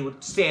 right? And he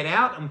would say it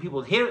out, and when people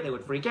would hear it, they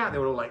would freak out. They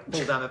would all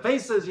fall down their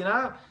faces,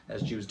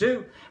 as Jews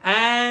do.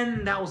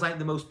 And that was like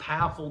the most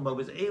powerful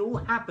moment. It all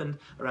happened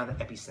around the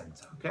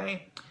epicenter,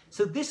 okay?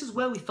 So this is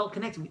where we felt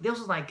connected. This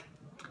was like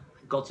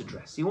God's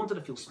address. He wanted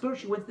to feel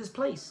spiritual. He went to this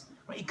place.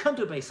 Right? You couldn't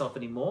do it by yourself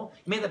anymore.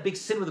 You made that big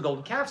sin with the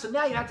golden calf, so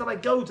now you have to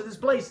go to this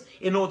place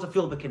in order to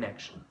feel the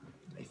connection.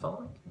 Are you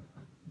following?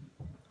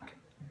 Okay.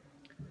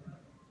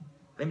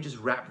 Let me just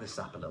wrap this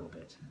up a little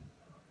bit.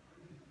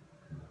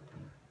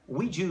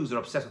 We Jews are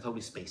obsessed with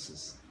holy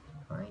spaces,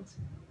 right?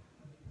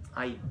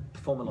 I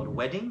perform a lot of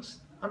weddings.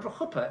 Under a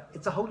chuppah,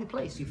 it's a holy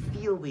place. You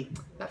feel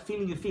that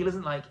feeling you feel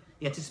isn't like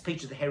The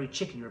anticipation of the hairy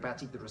chicken you're about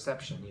to eat at the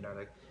reception, you know,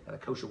 like at a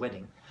kosher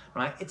wedding,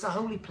 right? It's a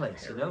holy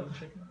place, you know?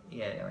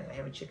 Yeah,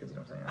 hairy chickens, you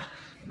know what I'm saying?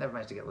 Never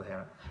managed to get with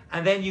hair.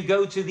 And then you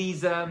go to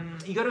these,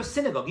 you go to a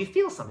synagogue, you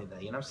feel something there,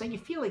 you know what I'm saying? You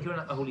feel like you're in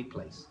a holy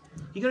place.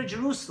 You go to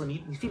Jerusalem,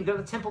 you feel it. You go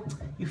to the temple,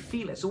 you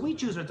feel it. So we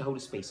Jews are into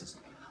holy spaces.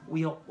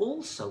 We are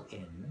also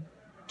in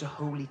to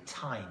holy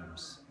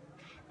times.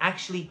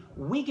 Actually,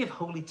 we give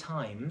holy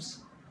times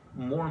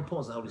more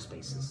importance than holy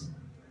spaces.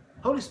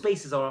 Holy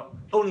spaces are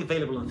only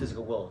available in the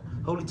physical world.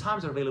 Holy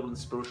times are available in the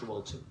spiritual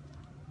world too.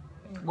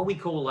 What we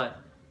call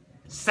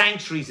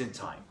sanctuaries in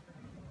time.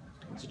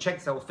 So check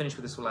this out, we'll finish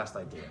with this last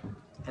idea.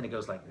 And it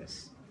goes like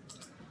this.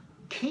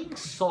 King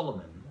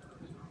Solomon,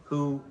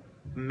 who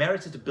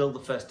merited to build the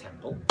first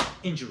temple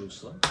in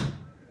Jerusalem,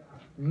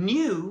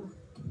 knew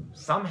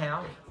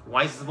somehow,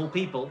 wisest of all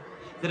people,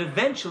 that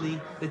eventually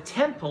the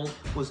temple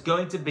was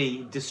going to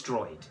be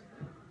destroyed.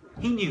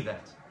 He knew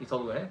that. You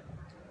told me where?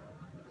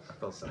 I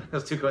thought so.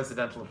 Those two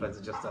coincidental events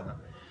are just done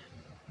up.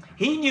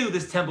 He knew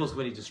this temple was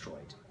going to be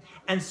destroyed.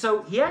 And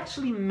so he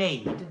actually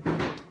made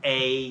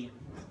a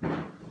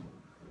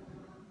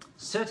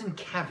certain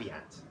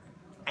caveat.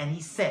 And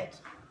he said,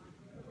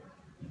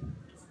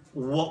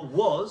 what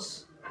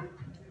was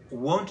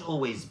won't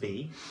always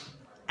be,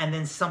 and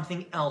then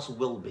something else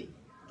will be.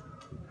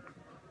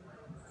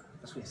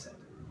 That's what he said.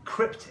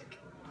 Cryptic.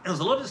 And there was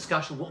a lot of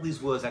discussion what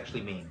these words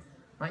actually mean.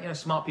 Right? You know,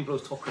 smart people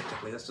always talk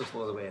cryptically. That's just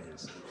the way it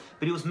is.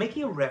 But he was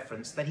making a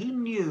reference that he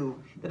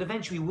knew that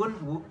eventually he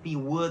wouldn't be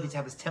worthy to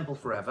have his temple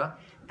forever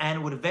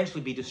and would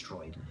eventually be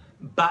destroyed.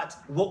 But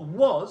what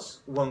was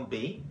won't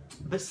be,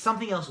 but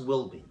something else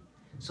will be.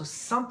 So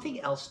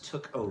something else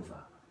took over.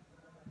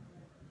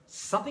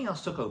 Something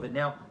else took over.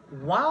 Now,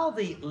 while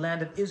the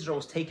land of Israel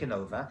was taken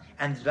over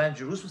and the land of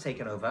Jerusalem was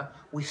taken over,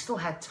 we still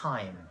had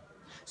time.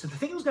 So the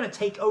thing that was going to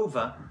take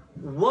over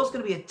was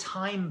going to be a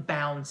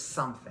time-bound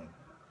something.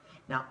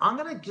 Now, I'm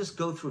going to just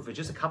go through for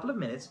just a couple of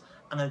minutes.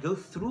 I'm going to go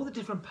through the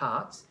different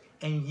parts,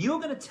 and you're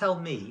going to tell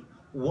me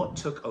what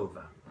took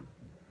over.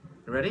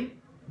 You ready?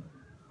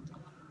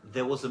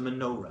 There was a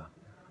menorah.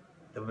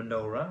 The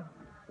menorah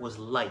was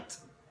light.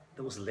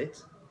 That was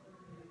lit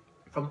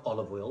from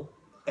olive oil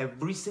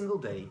every single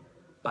day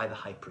by the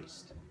high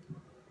priest.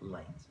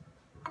 Light.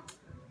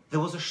 There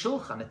was a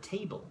shulchan, a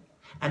table.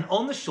 And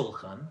on the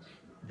shulchan,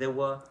 there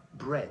were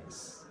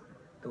breads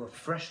that were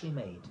freshly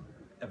made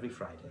every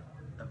Friday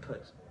and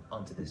put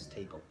onto this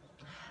table.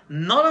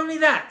 Not only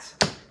that,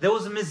 there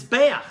was a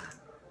mizbeach,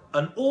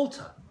 an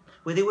altar,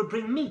 where they would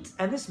bring meat.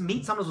 And this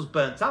meat sometimes was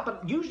burnt up,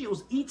 but usually it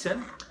was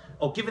eaten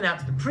or given out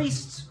to the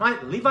priests, right,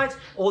 the Levites,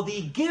 or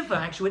the giver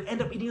actually would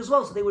end up eating as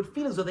well. So they would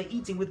feel as though they're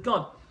eating with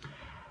God.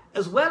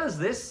 As well as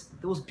this,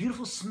 there was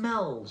beautiful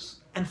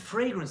smells and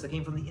fragrance that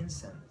came from the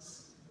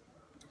incense.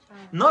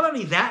 Not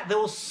only that, there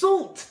was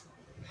salt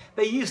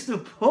they used to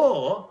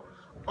pour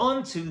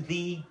onto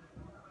the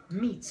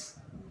meats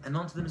and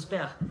onto the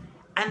mizbeach.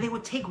 And they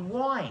would take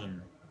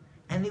wine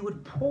and they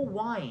would pour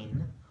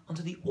wine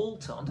onto the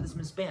altar, onto this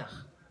mizbeach,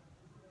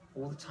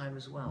 all the time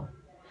as well.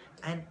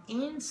 And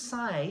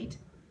inside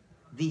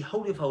the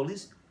Holy of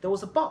Holies, there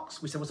was a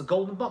box, which there was a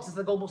golden box.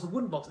 Instead of the golden box was a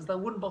wooden box. Instead of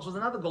the wooden box was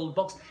another golden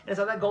box. And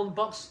inside that golden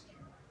box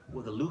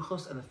were the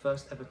Luchos and the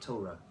first ever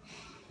Torah.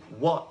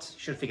 What,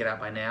 should have figured out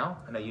by now,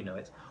 I know you know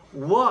it,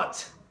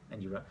 what,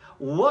 and you wrote,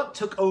 what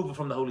took over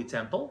from the Holy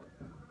Temple?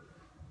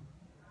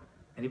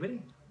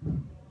 Anybody?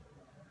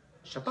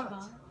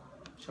 Shabbat.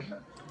 Shabbat.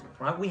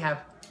 Right, we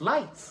have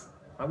lights.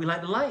 Right, we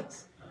light the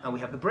lights. And we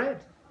have the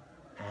bread.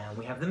 And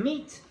we have the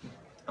meat.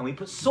 And we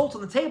put salt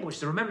on the table, which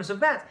is a remembrance of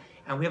that.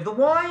 And we have the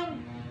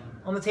wine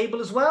on the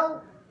table as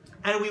well.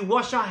 And we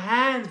wash our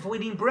hands before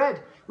eating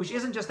bread, which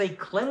isn't just a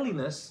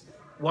cleanliness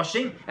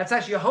washing. That's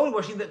actually a holy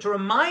washing that to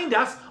remind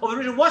us of the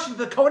original washing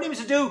that the Kohanim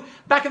used to do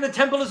back in the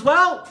temple as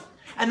well.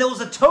 And there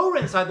was a Torah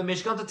inside the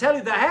Mishkan to tell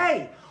you that,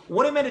 hey,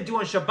 what are you meant to do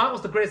on Shabbat?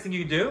 What's the greatest thing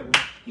you do?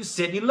 You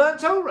sit and you learn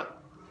Torah.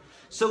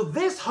 So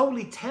this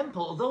holy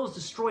temple, although it was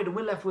destroyed, and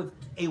we're left with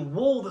a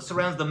wall that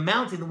surrounds the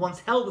mountain that once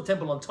held the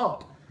temple on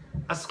top.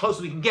 That's as close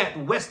as we can get.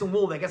 The western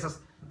wall, I guess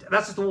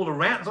that's just the wall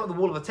around, it's not the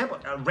wall of the temple,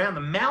 around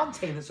the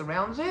mountain that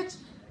surrounds it.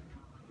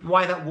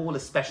 Why that wall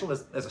is special,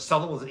 there's a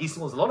southern wall, there's an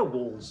eastern wall, there's a lot of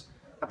walls.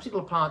 That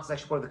particular part is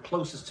actually probably the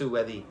closest to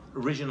where the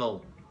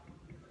original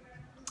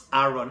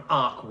Aaron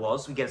Ark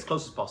was. We get as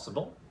close as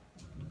possible.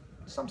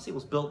 Some say it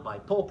was built by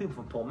poor people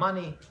from poor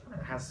money.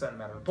 It has a certain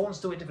amount of importance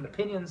to it, different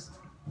opinions.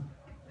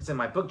 It's in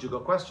my book, Do You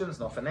Got Questions?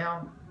 Not for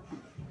now.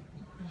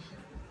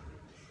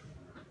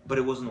 But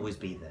it wasn't always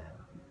be there.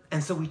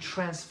 And so we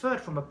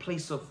transferred from a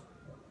place of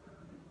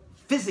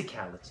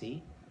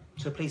physicality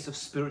to a place of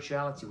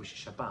spirituality, which is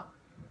Shabbat.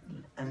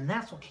 And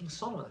that's what King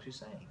Solomon is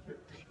saying.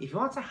 If you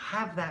want to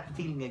have that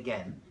feeling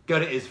again, go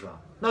to Israel.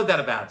 No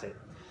doubt about it.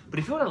 But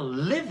if you want to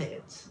live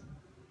it,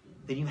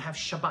 then you have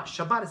Shabbat.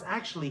 Shabbat is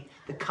actually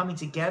the coming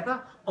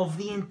together of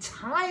the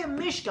entire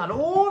Mishkan,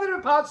 all the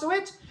different parts of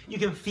it. You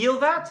can feel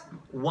that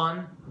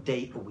one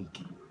day a week.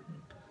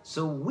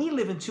 So we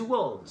live in two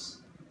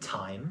worlds,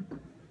 time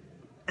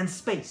and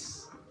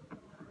space.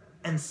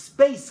 And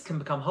space can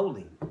become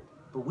holy.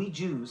 But we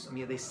Jews, I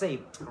mean, they say,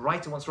 a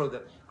writer once wrote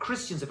that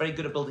Christians are very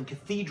good at building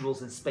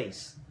cathedrals in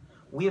space.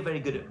 We are very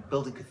good at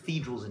building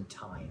cathedrals in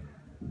time.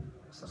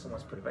 So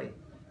someone's put it very,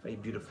 very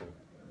beautiful.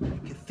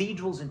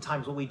 Cathedrals in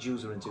time is what we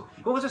Jews are into.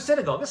 Well, it's a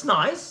synagogue, it's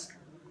nice.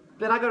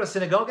 Then I go to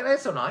synagogue, and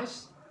it's so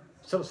nice.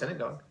 Still a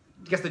synagogue.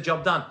 It gets the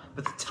job done.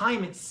 But the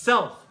time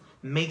itself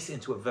makes it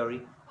into a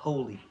very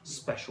holy,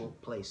 special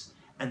place.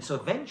 And so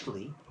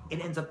eventually, it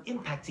ends up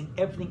impacting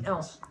everything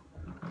else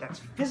that's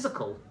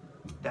physical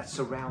that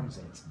surrounds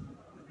it.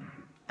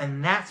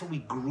 And that's what we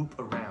group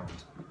around.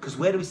 Because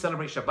where do we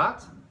celebrate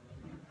Shabbat?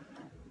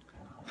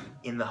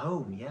 In the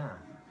home, yeah.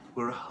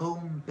 We're a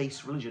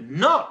home-based religion.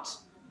 Not,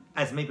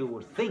 as maybe we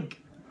would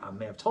think, I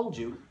may have told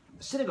you,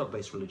 a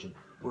synagogue-based religion.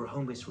 We're a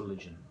home-based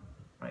religion.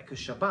 Right? Because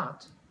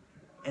Shabbat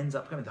ends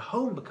up becoming, the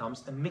home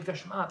becomes a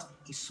mikdash Shabbat,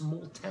 a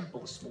small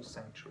temple, a small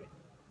sanctuary.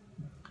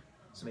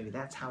 So maybe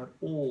that's how it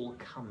all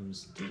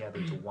comes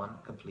together to one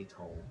complete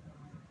whole.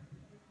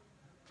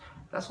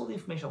 That's all the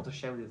information I want to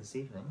share with you this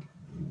evening.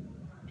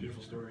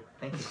 Beautiful story.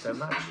 Thank you so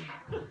much.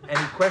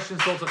 Any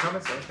questions, thoughts, or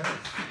comments? Okay.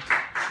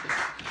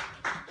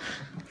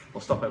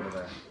 We'll stop over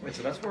there. Wait,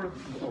 so that's where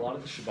a lot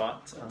of the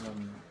Shabbat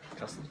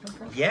customs come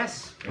from?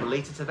 Yes,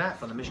 related to that,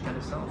 from the Mishkan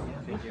itself.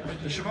 Yeah.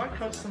 The Shabbat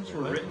customs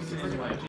were written in like